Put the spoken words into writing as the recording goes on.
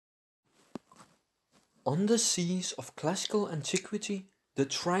On the seas of classical antiquity, the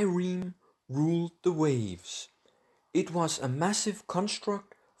trireme ruled the waves. It was a massive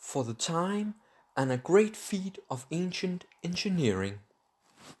construct for the time and a great feat of ancient engineering.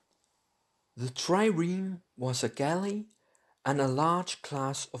 The trireme was a galley and a large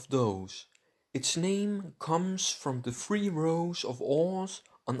class of those. Its name comes from the 3 rows of oars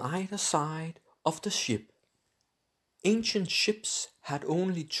on either side of the ship. Ancient ships had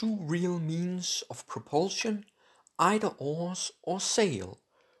only 2 real means of propulsion, either oars or sail.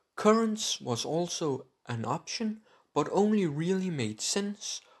 Currents was also an option, but only really made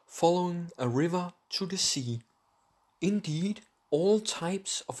sense following a river to the sea. Indeed, all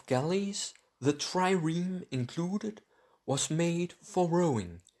types of galleys, the trireme included, was made for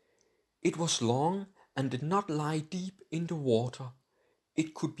rowing. It was long and did not lie deep in the water.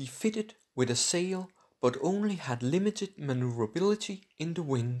 It could be fitted with a sail, but only had limited maneuverability in the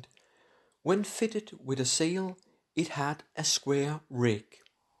wind. When fitted with a sail, it had a square rig.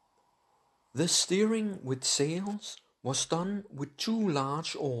 The steering with sails was done with 2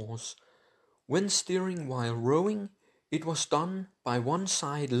 large oars. When steering while rowing, it was done by one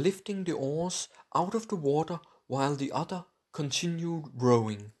side lifting the oars out of the water while the other continued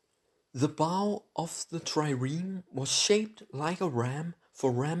rowing. The bow of the trireme was shaped like a ram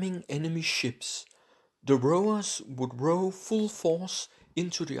for ramming enemy ships. The rowers would row full force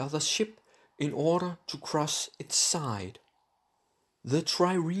into the other ship in order to cross its side. The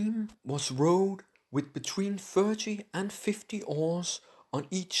trireme was rowed with between 30 and 50 oars on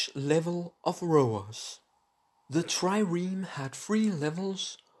each level of rowers. The trireme had 3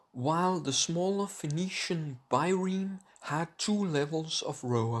 levels, while the smaller Phoenician bireme had 2 levels of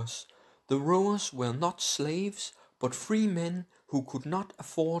rowers. The rowers were not slaves, but free men who could not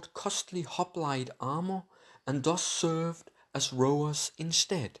afford costly hoplite armor and thus served as rowers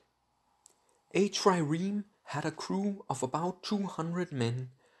instead. A trireme had a crew of about 200 men,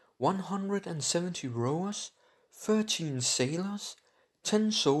 170 rowers, 13 sailors,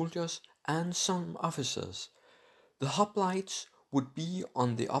 10 soldiers, and some officers. The hoplites would be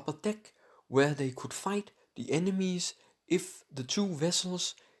on the upper deck, where they could fight the enemies if the 2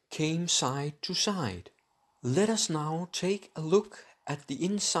 vessels came side to side. Let us now take a look at the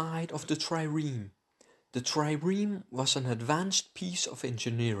inside of the trireme. The trireme was an advanced piece of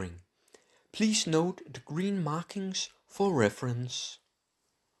engineering. Please note the green markings for reference.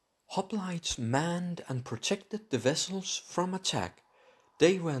 Hoplites manned and protected the vessels from attack.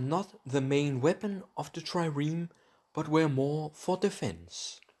 They were not the main weapon of the trireme, but were more for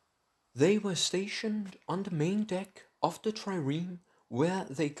defense. They were stationed on the main deck of the trireme, where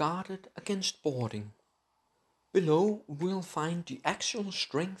they guarded against boarding. Below we'll find the actual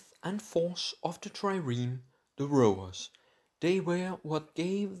strength and force of the trireme, the rowers. They were what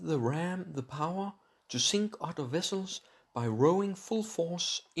gave the ram the power to sink other vessels by rowing full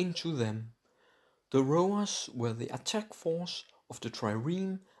force into them. The rowers were the attack force of the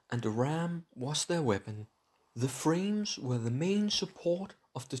trireme, and the ram was their weapon. The frames were the main support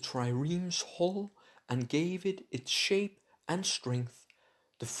of the trireme's hull and gave it its shape and strength.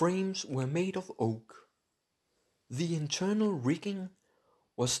 The frames were made of oak. The internal rigging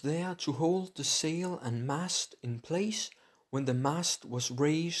was there to hold the sail and mast in place when the mast was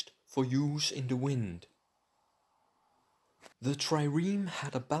raised for use in the wind. The trireme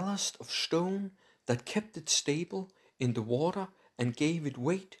had a ballast of stone that kept it stable in the water and gave it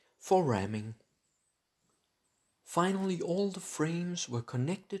weight for ramming. Finally, all the frames were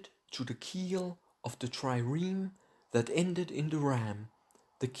connected to the keel of the trireme that ended in the ram.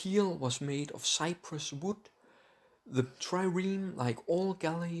 The keel was made of cypress wood. The trireme, like all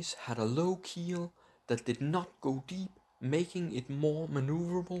galleys, had a low keel that did not go deep, making it more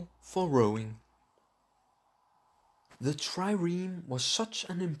maneuverable for rowing. The trireme was such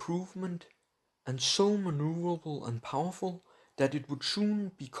an improvement and so maneuverable and powerful that it would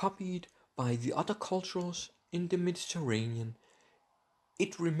soon be copied by the other cultures in the Mediterranean.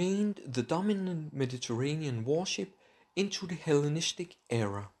 It remained the dominant Mediterranean warship into the Hellenistic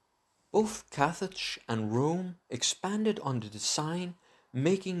era. Both Carthage and Rome expanded on the design,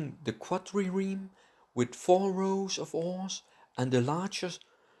 making the quadrireme with 4 rows of oars, and the larger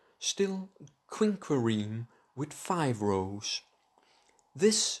still quinquereme with 5 rows.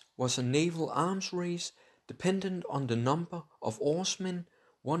 This was a naval arms race dependent on the number of oarsmen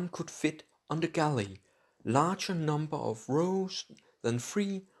one could fit on the galley. Larger number of rows than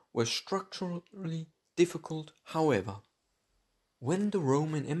 3 were structurally difficult, however. When the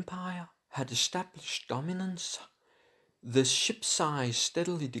Roman Empire had established dominance, the ship size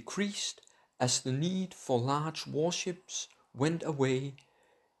steadily decreased as the need for large warships went away.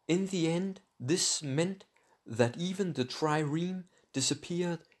 In the end, this meant that even the trireme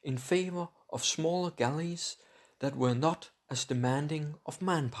disappeared in favor of smaller galleys that were not as demanding of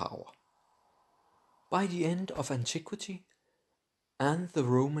manpower. By the end of Antiquity and the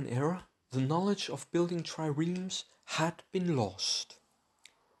Roman era, the knowledge of building triremes had been lost.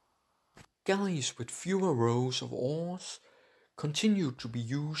 Galleys with fewer rows of oars continued to be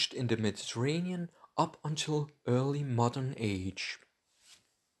used in the Mediterranean up until early modern age.